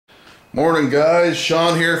Morning guys,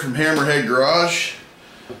 Sean here from Hammerhead Garage.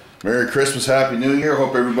 Merry Christmas, Happy New Year.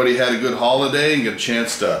 Hope everybody had a good holiday and get a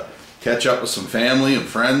chance to catch up with some family and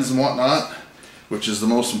friends and whatnot, which is the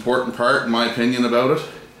most important part in my opinion about it.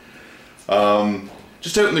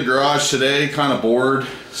 Just out in the garage today, kind of bored,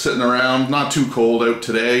 sitting around. Not too cold out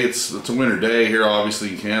today. It's a winter day here obviously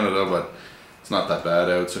in Canada, but it's not that bad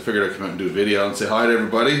out, so I figured I'd come out and do a video and say hi to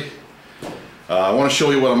everybody. I want to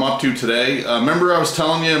show you what I'm up to today. Remember I was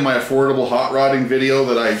telling you in my affordable hot rodding video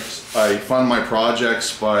that I fund my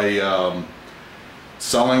projects by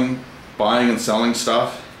buying and selling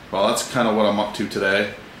stuff? Well, that's kind of what I'm up to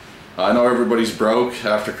today. I know everybody's broke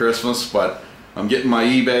after Christmas, but I'm getting my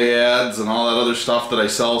eBay ads and all that other stuff that I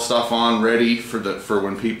sell stuff on ready for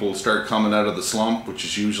when people start coming out of the slump, which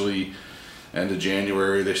is usually end of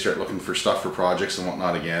January. They start looking for stuff for projects and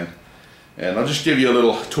whatnot again. And I'll just give you a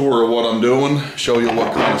little tour of what I'm doing, show you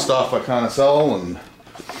what kind of stuff I kind of sell. And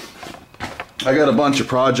I got a bunch of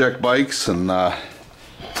project bikes, and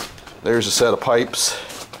there's a set of pipes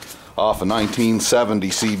off a 1970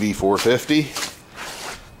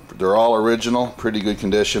 CV450. They're all original, pretty good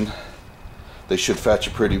condition. They should fetch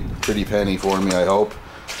a pretty penny for me, I hope.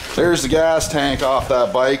 There's the gas tank off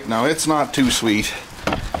that bike. Now it's not too sweet.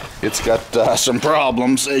 It's got some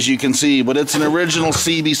problems, as you can see, but it's an original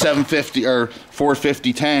CB750 or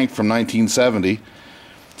 450 tank from 1970.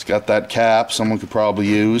 It's got that cap someone could probably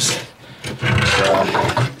use.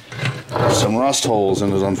 Some rust holes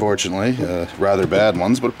in it, unfortunately, rather bad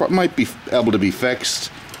ones, but it might be able to be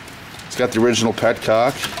fixed. It's got the original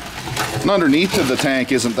petcock. And underneath of the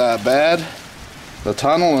tank isn't that bad. The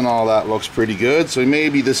tunnel and all that looks pretty good, so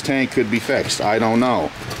maybe this tank could be fixed. I don't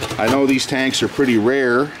know. I know these tanks are pretty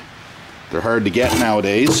rare. They're hard to get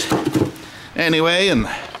nowadays. Anyway, and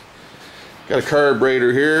got a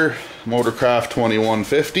carburetor here, Motorcraft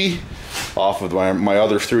 2150, off of my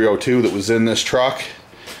other 302 that was in this truck.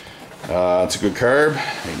 It's a good carb,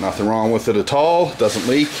 ain't nothing wrong with it at all. Doesn't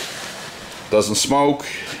leak, doesn't smoke,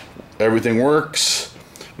 everything works.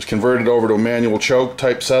 It was converted over to a manual choke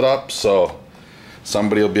type setup, so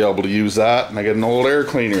somebody will be able to use that. And I got an old air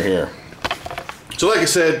cleaner here. So like I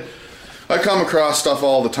said, I come across stuff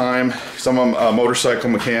all the time because I'm a motorcycle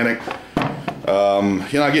mechanic. You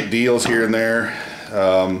know, I get deals here and there.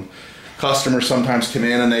 Customers sometimes come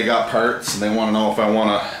in and they got parts and they want to know if I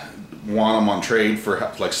want them on trade for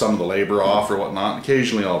like some of the labor off or whatnot.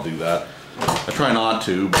 Occasionally I'll do that. I try not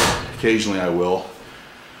to, but occasionally I will.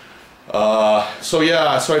 So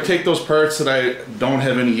yeah, so I take those parts that I don't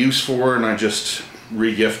have any use for and I just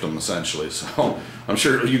regift them essentially. So I'm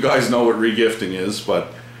sure you guys know what regifting is,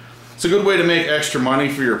 but it's a good way to make extra money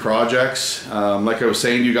for your projects. Like I was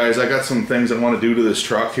saying to you guys, I got some things I want to do to this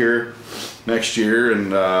truck here next year,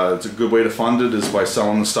 and it's a good way to fund it is by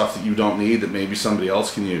selling the stuff that you don't need that maybe somebody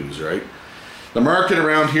else can use, right? The market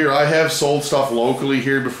around here, I have sold stuff locally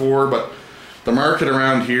here before, but the market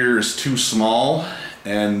around here is too small,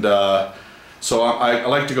 and so I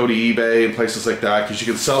like to go to eBay and places like that because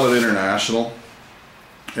you can sell it international.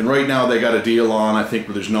 And right now they got a deal on, I think,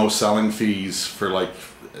 where there's no selling fees for like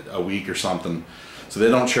a week or something, so they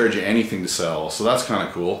don't charge you anything to sell, so that's kind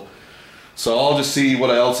of cool. So I'll just see what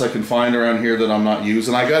else I can find around here that I'm not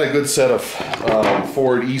using. I got a good set of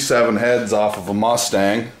Ford E7 heads off of a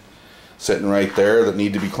Mustang sitting right there that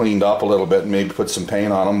need to be cleaned up a little bit and maybe put some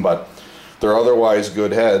paint on them, but they're otherwise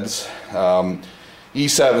good heads.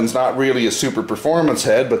 E7's not really a super performance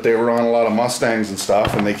head, but they were on a lot of Mustangs and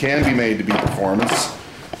stuff, and they can be made to be performance.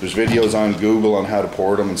 There's videos on Google on how to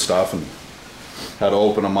port them and stuff and how to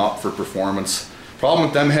open them up for performance. Problem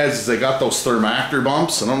with them heads is they got those thermactor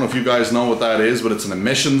bumps. I don't know if you guys know what that is, but it's an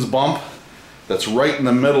emissions bump that's right in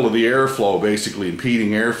the middle of the airflow, basically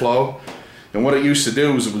impeding airflow. And what it used to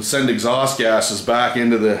do is it would send exhaust gases back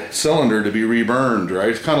into the cylinder to be reburned, right?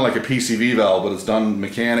 It's kind of like a PCV valve, but it's done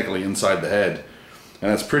mechanically inside the head.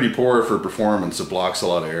 And it's pretty poor for performance. It blocks a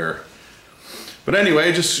lot of air. But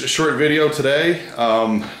anyway, just a short video today.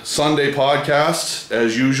 Sunday podcast,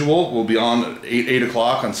 as usual, will be on at 8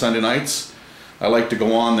 o'clock on Sunday nights. I like to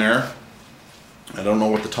go on there. I don't know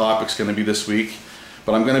what the topic's going to be this week,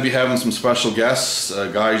 but I'm going to be having some special guests,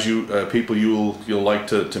 guys, people you'll like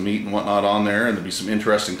to meet and whatnot on there, and there'll be some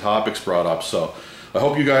interesting topics brought up. So I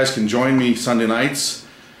hope you guys can join me Sunday nights,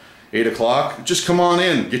 8 o'clock. Just come on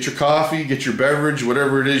in, get your coffee, get your beverage,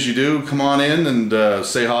 whatever it is you do. Come on in and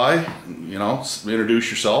say hi, you know, introduce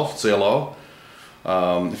yourself, say hello.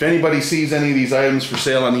 If anybody sees any of these items for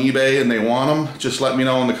sale on eBay and they want them, just let me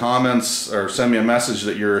know in the comments or send me a message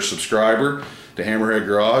that you're a subscriber to Hammerhead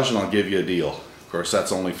Garage and I'll give you a deal. Of course,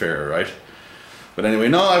 that's only fair, right? But anyway,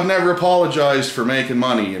 no, I've never apologized for making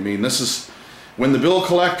money. I mean, this is, when the bill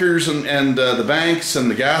collectors and the banks and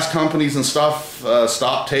the gas companies and stuff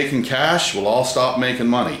stop taking cash, we'll all stop making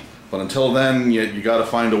money. But until then, you got to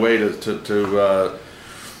find a way to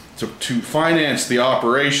finance the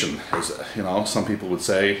operation. As you know, some people would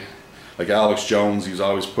say, like Alex Jones, he's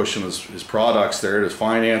always pushing his products there to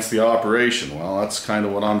finance the operation. Well, that's kind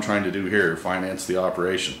of what I'm trying to do here, finance the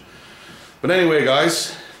operation. But anyway,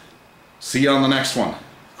 guys, see you on the next one.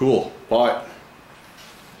 Cool. Bye.